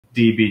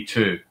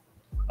DB2.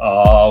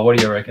 Oh, what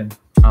do you reckon?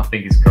 I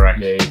think it's correct.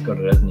 Yeah, he's got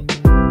it, hasn't he?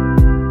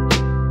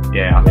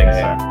 Yeah, I think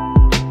so.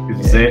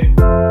 This is it.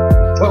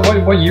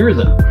 What year is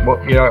it?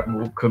 What year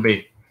could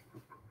be?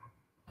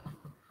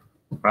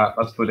 Right,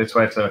 let's put it this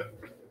way. So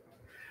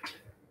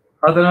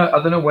I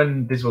don't know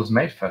when this was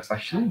made first.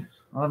 Actually,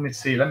 let me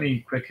see. Let me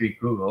quickly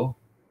Google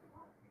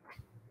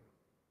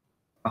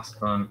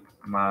Aston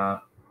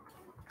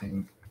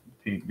Martin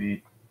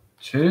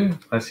DB2.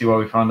 Let's see what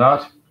we found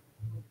out.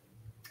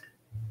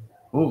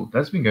 Oh,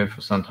 that's been going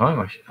for some time.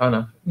 Actually.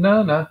 Oh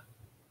no.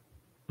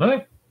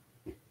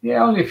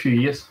 Yeah, only a few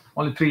years.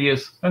 Only 3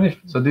 years.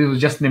 So this was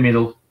just in the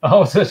middle. Oh,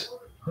 was it?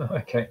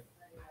 Okay.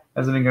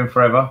 Hasn't been going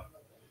forever.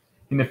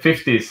 In the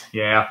 50s,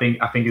 yeah, I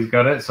think he's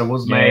got it. So it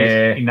was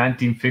made in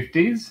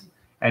 1950s,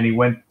 and it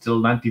went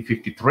till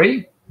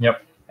 1953.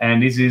 Yep.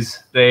 And this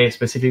is the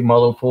specific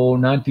model for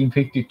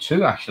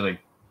 1952, actually.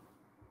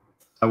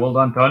 So well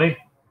done, Tony.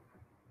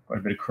 Got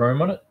a bit of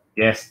chrome on it.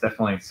 Yes,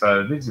 definitely.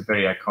 So this is a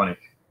very iconic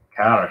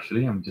car,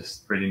 actually. I'm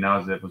just reading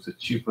now that it was a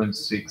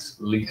 2.6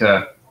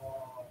 liter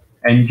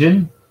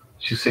engine,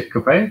 two-seat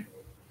coupe,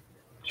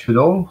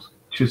 two-door,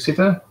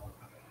 two-seater,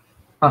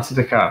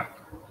 one-seater car.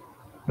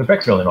 The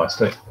back's really nice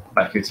too.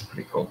 Back is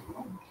pretty cool.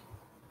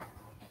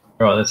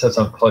 All right, let's have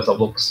some close-up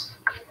looks.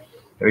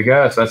 There we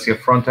go. So that's your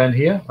front end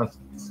here. Let's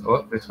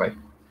this way.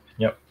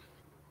 Yep.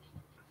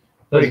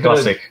 Very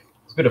classic.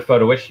 It's a bit of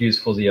photo etch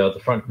used for the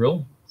front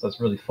grille, so it's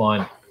really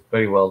fine.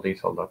 Very well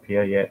detailed up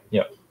here. Yeah.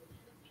 Yep.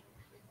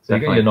 So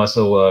you got your nice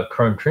little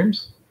chrome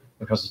trims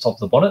across the top of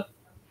the bonnet,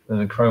 and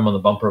then chrome on the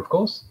bumper, of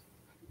course.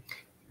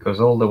 Goes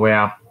all the way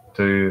up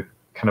to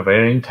kind of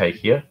air intake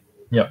here.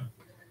 Yep.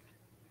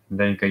 And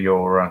then you got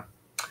your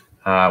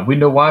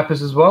window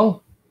wipers as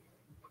well.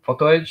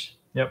 Photo edge.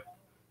 Yep.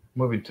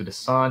 Moving to the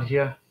side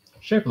here.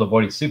 Shape of the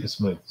body super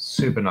smooth.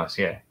 Super nice,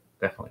 yeah,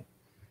 definitely.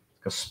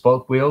 It's got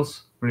spoke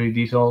wheels, really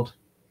detailed.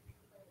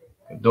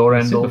 Door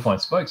handle. Super fine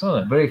spokes,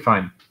 aren't they? Very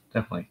fine,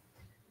 definitely.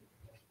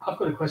 I've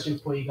got a question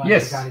for you guys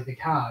Yes. regarding the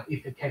car.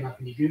 If it came up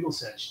in your Google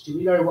search, do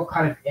we know what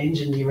kind of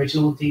engine the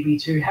original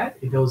DB2 had?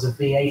 If it was a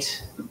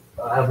V8,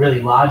 a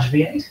really large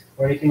V8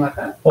 or anything like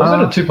that? What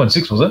was it, a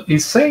 2.6, was it?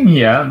 It's saying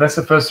here, that's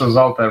the first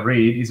result I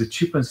read, is a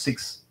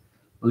 2.6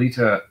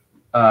 liter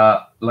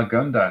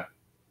Lagonda.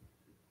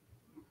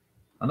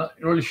 I'm not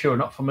really sure,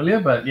 not familiar,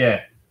 but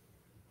yeah,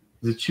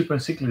 it's a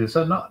 2.6 liter,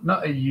 so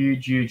not a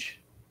huge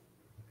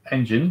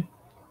engine.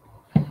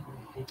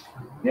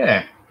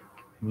 Yeah,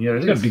 yeah,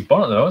 It's got a big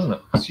bonnet though, isn't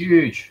it? It's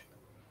huge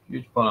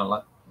bonnet.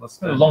 Like,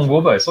 a long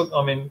wheelbase. Look,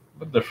 I mean,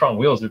 look at the front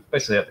wheels; they're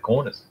basically at the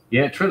corners.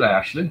 Yeah, true that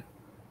actually.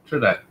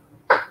 True that.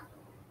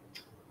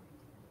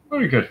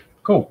 Very good.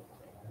 Cool.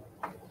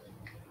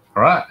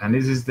 All right, and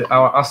this is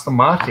our Aston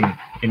Martin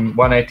in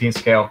 1/18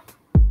 scale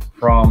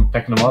from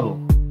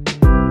Tecnomodel.